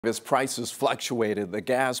As prices fluctuated, the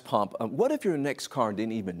gas pump, what if your next car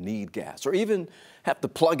didn't even need gas or even have to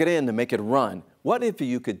plug it in to make it run? What if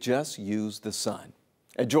you could just use the sun?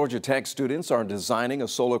 At Georgia Tech, students are designing a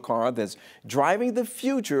solar car that's driving the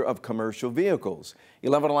future of commercial vehicles.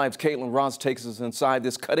 11 Alive's Caitlin Ross takes us inside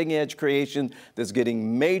this cutting-edge creation that's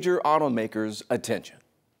getting major automakers' attention.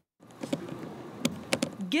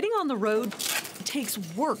 Getting on the road takes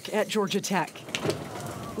work at Georgia Tech.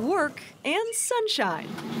 Work and sunshine.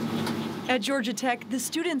 At Georgia Tech, the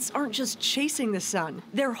students aren't just chasing the sun,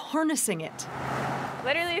 they're harnessing it.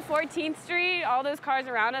 Literally 14th Street, all those cars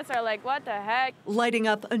around us are like, what the heck? Lighting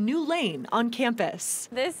up a new lane on campus.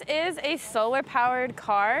 This is a solar-powered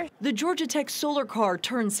car. The Georgia Tech solar car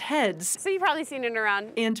turns heads. So you've probably seen it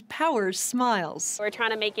around. And powers smiles. We're trying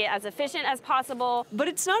to make it as efficient as possible. But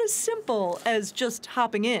it's not as simple as just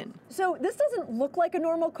hopping in. So this doesn't look like a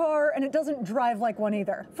normal car, and it doesn't drive like one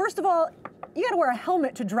either. First of all, you gotta wear a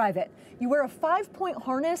helmet to drive it. You wear a 5-point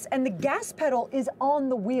harness, and the gas pedal is on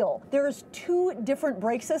the wheel. There's 2 different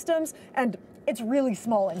brake systems, and it's really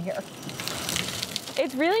small in here.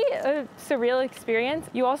 It's really a surreal experience.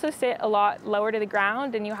 You also sit a lot lower to the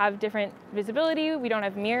ground, and you have different visibility. We don't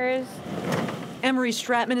have mirrors. Emery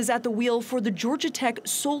Stratman is at the wheel for the Georgia Tech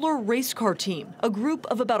Solar Race Car Team, a group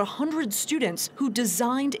of about 100 students who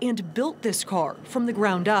designed and built this car from the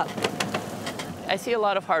ground up. I see a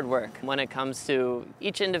lot of hard work when it comes to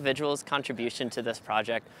each individual's contribution to this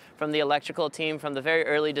project, from the electrical team, from the very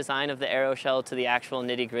early design of the aeroshell to the actual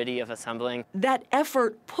nitty-gritty of assembling. That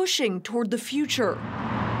effort pushing toward the future.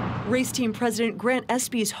 Race team president Grant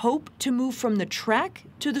Espy's hope to move from the track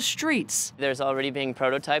to the streets. There's already being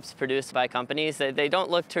prototypes produced by companies. They don't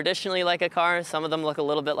look traditionally like a car. Some of them look a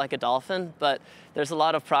little bit like a dolphin, but there's a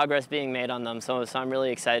lot of progress being made on them, so I'm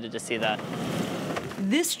really excited to see that.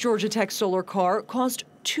 This Georgia Tech solar car cost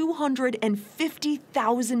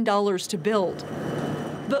 $250,000 to build.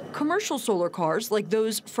 But commercial solar cars, like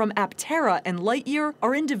those from Aptera and Lightyear,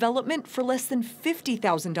 are in development for less than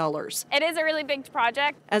 $50,000. It is a really big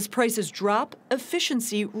project. As prices drop,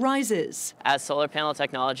 efficiency rises. As solar panel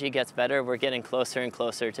technology gets better, we're getting closer and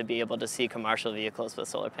closer to be able to see commercial vehicles with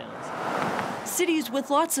solar panels. Cities with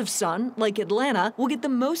lots of sun, like Atlanta, will get the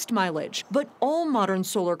most mileage, but all modern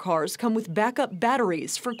solar cars come with backup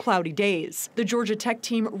batteries for cloudy days. The Georgia Tech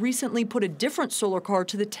team recently put a different solar car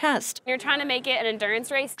to the test. You're trying to make it an endurance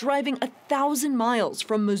race. Driving 1,000 miles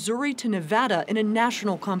from Missouri to Nevada in a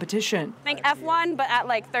national competition. Like F1, but at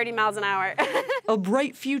like 30 miles an hour. A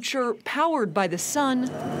bright future powered by the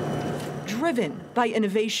sun, driven by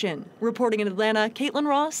innovation. Reporting in Atlanta, Caitlin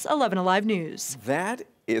Ross, 11 Alive News. That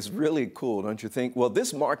is really cool, don't you think? Well,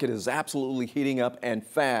 this market is absolutely heating up and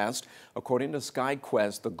fast. According to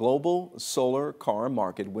SkyQuest, the global solar car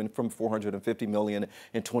market went from $450 million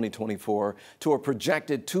in 2024 to a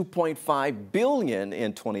projected $2.5 billion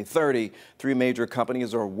in 2030. 3 major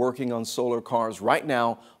companies are working on solar cars right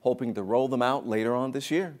now, hoping to roll them out later on this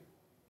year.